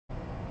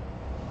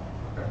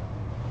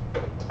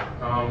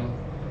Um,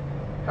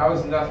 how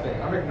is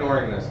nothing? I'm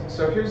ignoring this.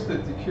 So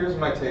here's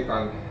my take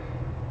on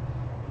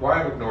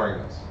why I'm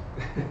ignoring this.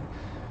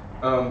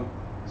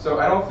 So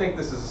I don't think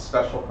this is a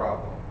special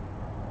problem.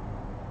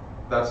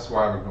 That's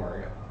why I'm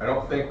ignoring it. I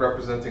don't think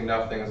representing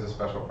nothing is a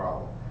special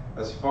problem.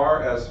 As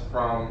far as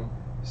from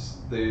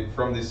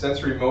the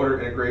sensory motor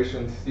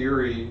integration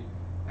theory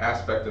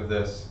aspect of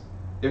this,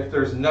 if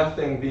there's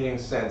nothing being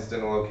sensed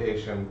in a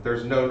location,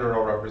 there's no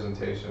neural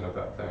representation of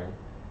that thing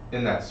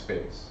in that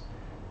space.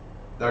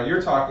 Now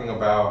you're talking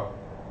about,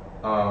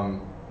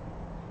 so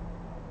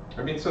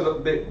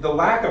the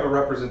lack of a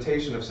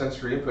representation of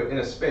sensory input in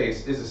a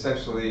space is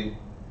essentially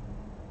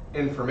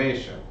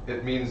information.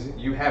 It means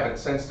you haven't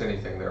sensed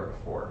anything there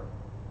before.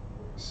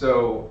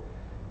 So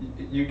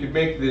you could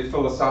make the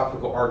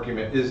philosophical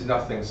argument, is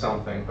nothing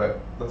something, but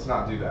let's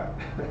not do that.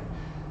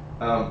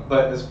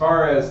 But as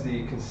far as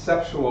the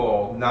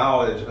conceptual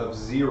knowledge of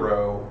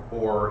zero,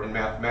 or in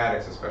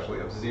mathematics especially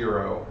of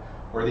zero,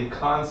 or the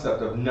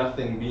concept of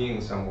nothing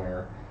being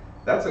somewhere,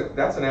 that's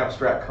an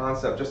abstract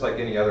concept just like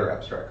any other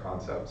abstract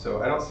concept.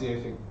 So I don't see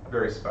anything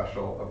very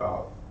special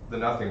about the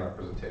nothing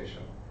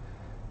representation.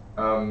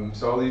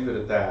 So I'll leave it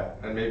at that,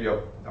 and maybe I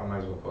might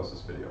as well post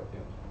this video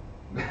again.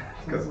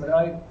 Because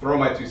throw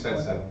my 2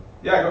 cents in.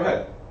 Yeah, go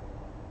ahead.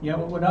 Yeah,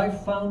 what I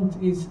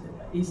found is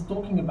he's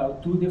talking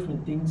about two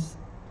different things,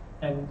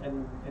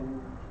 and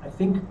I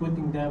think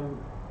putting them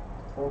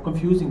or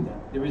confusing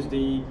them. There is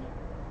the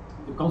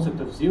concept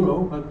of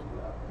zero, but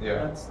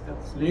yeah,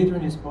 that's later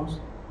in his post,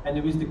 and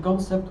there is the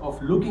concept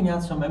of looking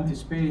at some empty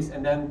space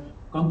and then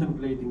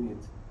contemplating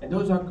it, and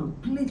those are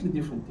completely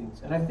different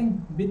things. And I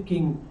think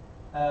Bitking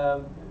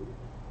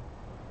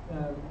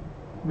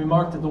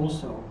remarked it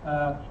also.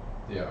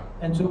 Yeah.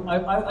 And so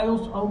I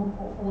also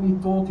only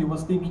thought he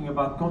was thinking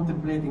about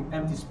contemplating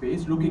empty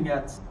space, looking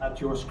at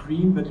your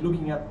screen, but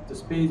looking at the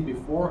space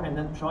before and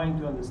then trying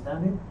to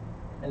understand it.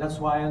 And that's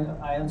why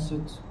I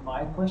answered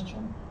my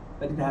question.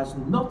 But it has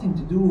nothing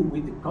to do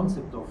with the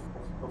concept of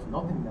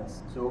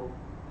nothingness. So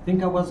I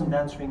think I wasn't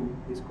answering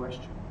his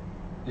question.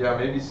 Yeah,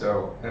 maybe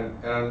so. And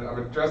I'm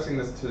addressing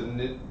this to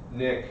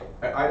Nick.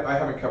 I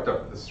haven't kept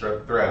up with this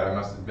thread, I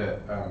must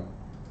admit,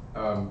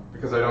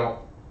 because I don't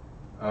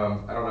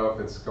know if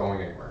it's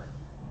going anywhere.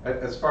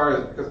 As far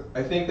as, because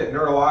I think that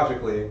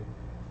neurologically,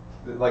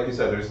 like you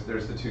said,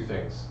 there's the two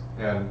things,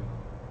 and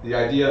the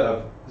idea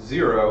of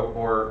zero,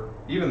 or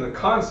even the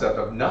concept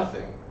of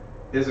nothing,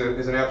 is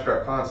an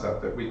abstract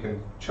concept that we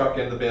can chuck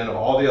in the bin of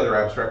all the other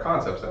abstract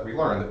concepts that we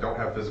learn that don't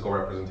have physical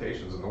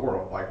representations in the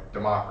world, like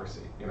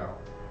democracy, you know.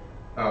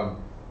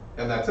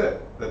 And that's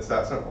it. That's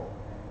that simple.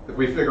 If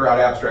we figure out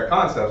abstract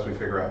concepts, we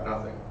figure out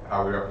nothing,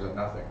 how we represent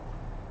nothing.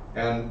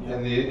 And yeah,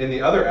 in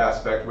the other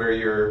aspect, where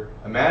you're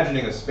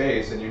imagining a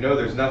space and you know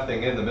there's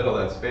nothing in the middle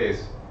of that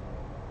space,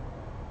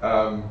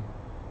 I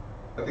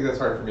think that's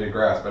hard for me to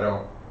grasp.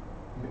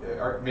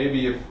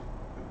 Maybe if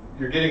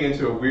you're getting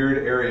into a weird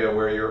area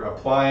where you're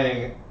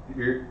applying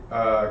your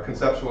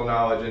conceptual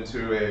knowledge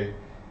into a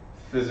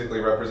physically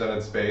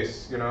represented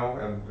space, you know,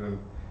 and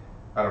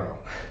I don't know.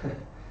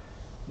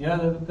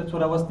 Yeah, that's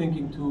what I was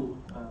thinking too.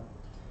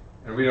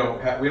 And we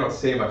don't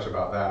say much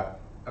about that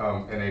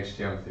in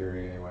HTM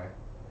theory anyway.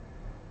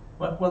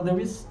 Well, there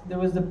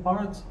was the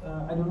part,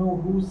 I don't know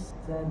who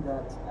said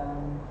that.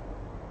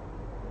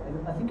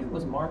 I think it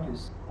was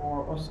Marcus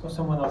or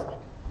someone else.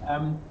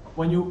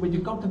 When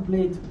you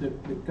contemplate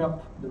the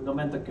cup, the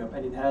Numenta cup,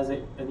 and it has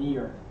an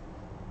ear,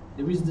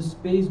 there is the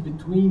space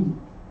between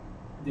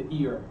the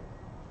ear,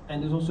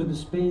 and there's also the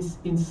space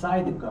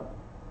inside the cup.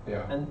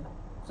 Yeah. And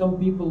some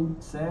people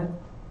said,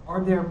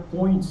 are there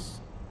points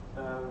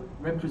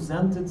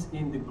represented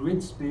in the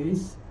grid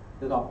space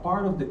that are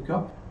part of the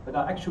cup but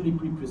actually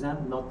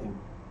represent nothing?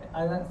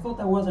 And I thought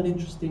that was an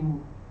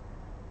interesting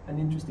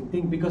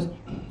thing, because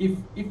if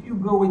you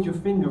go with your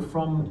finger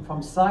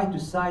from side to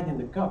side in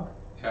the cup,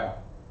 yeah,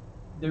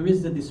 there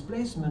is the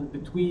displacement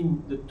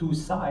between the two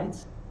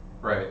sides,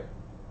 right?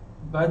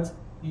 But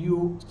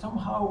you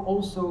somehow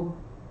also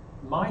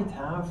might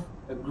have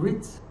a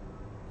grid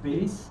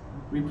space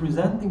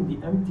representing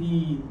the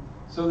empty.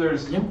 So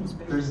there's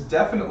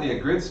definitely a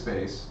grid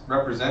space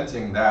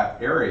representing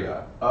that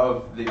area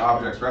of the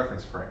object's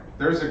reference frame.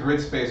 There's a grid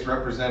space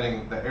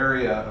representing the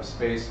area of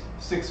space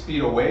 6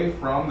 feet away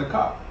from the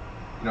cup.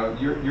 You know,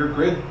 your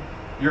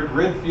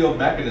grid field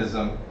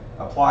mechanism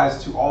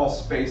applies to all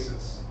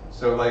spaces.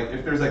 So like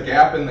if there's a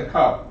gap in the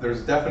cup,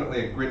 there's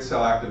definitely a grid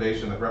cell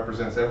activation that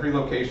represents every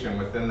location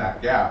within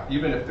that gap,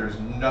 even if there's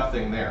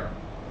nothing there.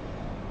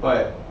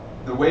 But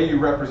the way you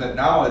represent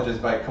knowledge is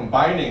by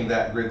combining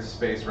that grid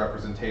space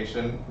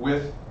representation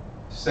with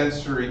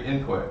sensory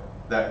input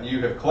that you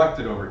have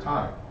collected over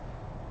time.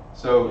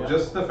 So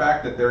just the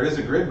fact that there is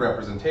a grid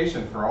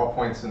representation for all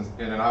points in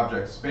an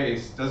object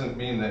space doesn't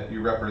mean that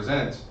you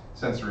represent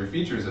sensory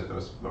features at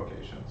those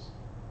locations.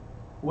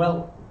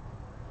 Well,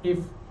 if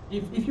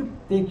you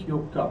take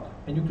your cup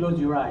and you close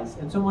your eyes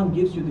and someone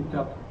gives you the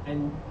cup,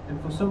 and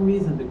for some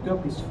reason the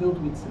cup is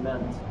filled with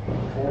cement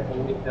or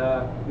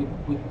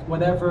with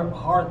whatever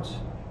hard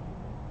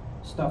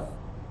stuff,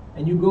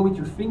 and you go with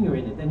your finger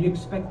in it and you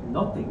expect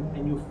nothing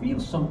and you feel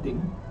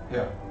something,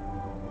 Yeah.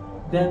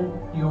 then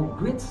your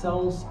grid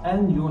cells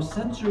and your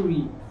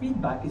sensory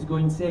feedback is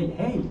going to say,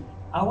 hey,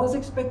 I was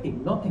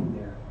expecting nothing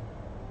there.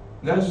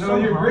 No,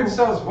 your grid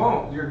cells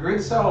won't. Your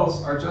grid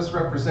cells are just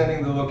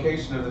representing the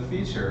location of the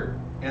feature,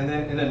 and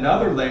then in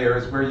another layer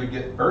is where you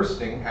get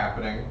bursting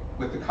happening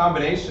with the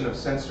combination of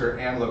sensor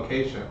and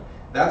location.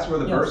 That's where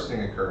the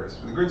bursting occurs.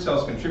 The grid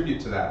cells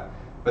contribute to that,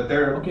 but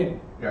they're okay.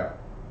 Yeah.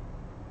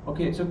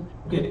 Okay, so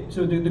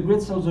the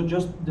grid cells are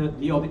just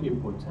the other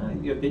input.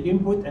 You have the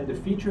input and the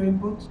feature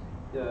input,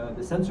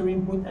 the sensory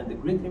input and the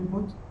grid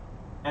input,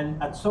 and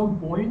at some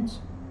point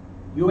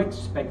you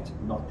expect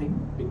nothing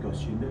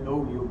because you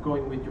know you're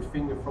going with your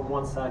finger from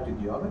one side to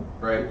the other.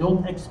 Right. You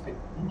don't expect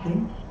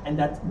anything, and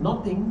that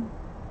nothing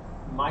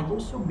might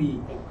also be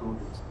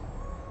encoded.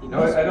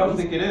 No, I don't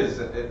think it is,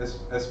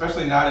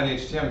 especially not in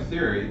HTM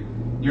theory.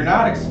 You're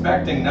not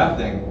expecting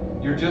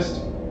nothing. You're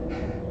just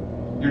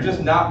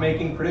not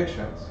making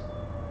predictions,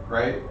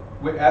 right?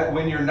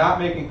 When you're not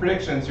making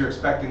predictions, you're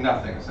expecting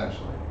nothing,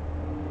 essentially.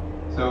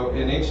 So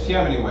in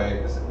HTM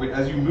anyway,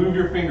 as you move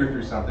your finger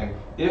through something,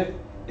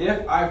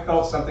 if I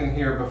felt something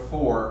here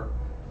before,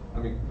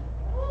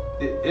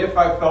 if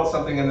I felt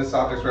something in this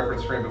object's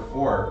reference frame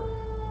before,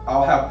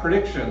 I'll have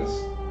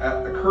predictions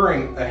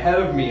occurring ahead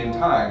of me in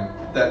time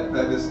that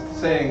is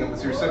saying,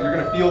 so you're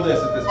going to feel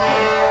this at this point.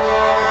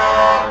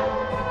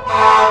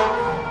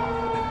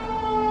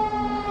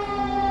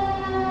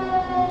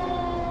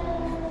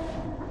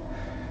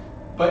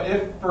 But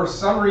if for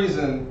some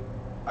reason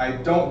I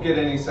don't get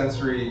any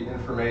sensory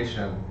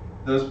information,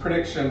 those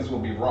predictions will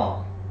be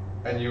wrong,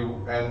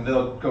 and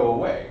they'll go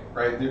away,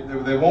 right?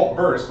 They won't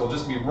burst. They'll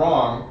just be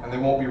wrong, and they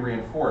won't be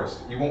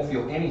reinforced. You won't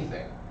feel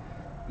anything.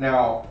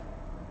 Now,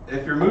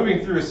 if you're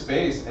moving through a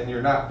space and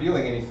you're not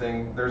feeling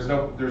anything, there's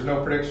no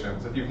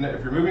predictions. If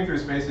you're moving through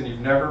space and you've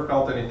never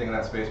felt anything in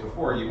that space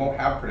before, you won't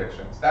have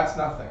predictions. That's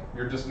nothing.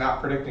 You're just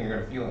not predicting you're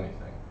going to feel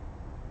anything.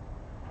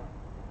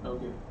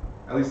 Okay.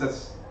 At least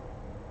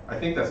I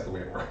think that's the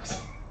way it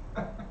works.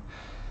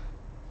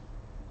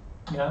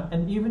 Yeah,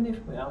 and even if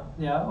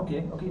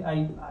okay,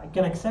 I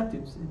can accept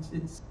it.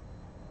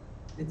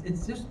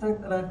 It's just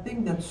that I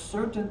think that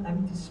certain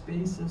empty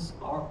spaces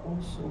are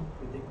also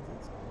predicted.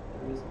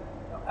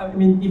 I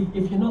mean,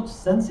 if you're not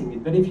sensing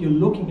it, but if you're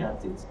looking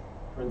at it,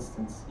 for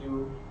instance,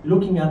 you're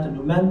looking at the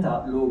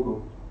Numenta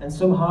logo, and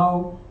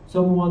somehow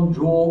someone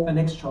draw an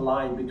extra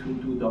line between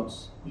two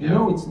dots. You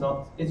know it's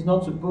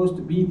not supposed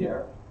to be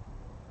there.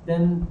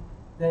 Then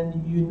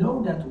you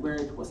know that where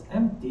it was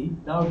empty,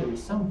 now there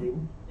is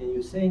something, and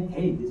you're saying,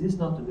 hey, this is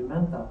not the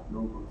Numenta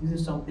logo. This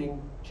is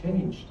something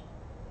changed.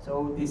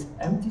 So this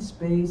empty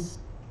space,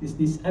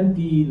 this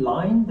empty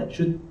line that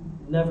should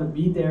never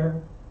be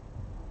there,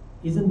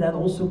 isn't that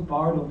also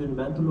part of the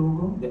Numenta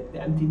logo,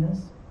 the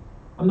emptiness?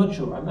 I'm not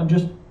sure. I'm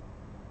just.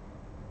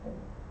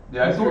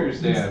 Yeah, I see what you're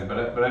saying,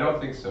 but I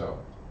don't think so.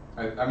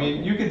 I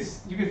mean, you could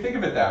think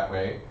of it that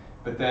way,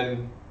 but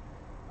then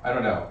I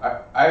don't know.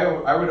 I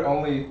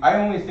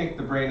only think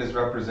the brain is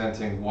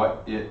representing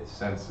what it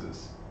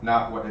senses,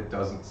 not what it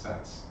doesn't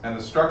sense. And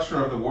the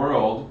structure of the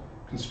world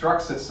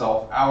constructs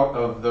itself out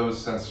of those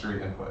sensory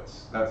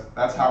inputs.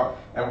 That's how.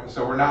 And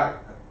so we're not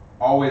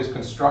always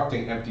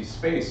constructing empty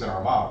space in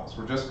our models.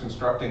 We're just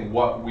constructing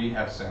what we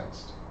have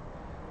sensed.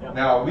 Yeah.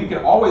 Now, we can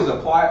always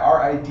apply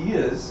our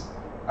ideas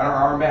and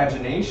our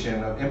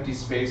imagination of empty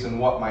space and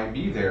what might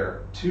be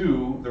there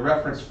to the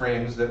reference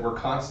frames that we're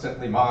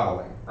constantly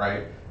modeling,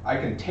 right? I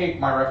can take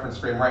my reference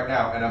frame right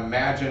now and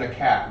imagine a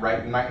cat right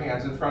in my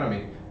hands in front of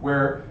me,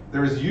 where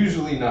there is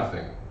usually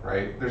nothing,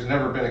 right? There's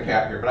never been a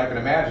cat here, but I can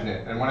imagine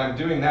it. And when I'm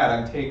doing that,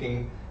 I'm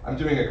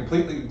doing a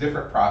completely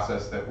different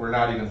process that we're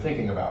not even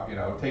thinking about,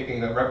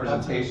 taking a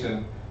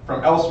representation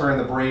from elsewhere in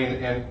the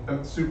brain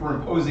and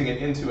superimposing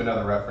it into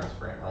another reference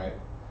frame, right?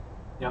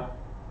 Yeah.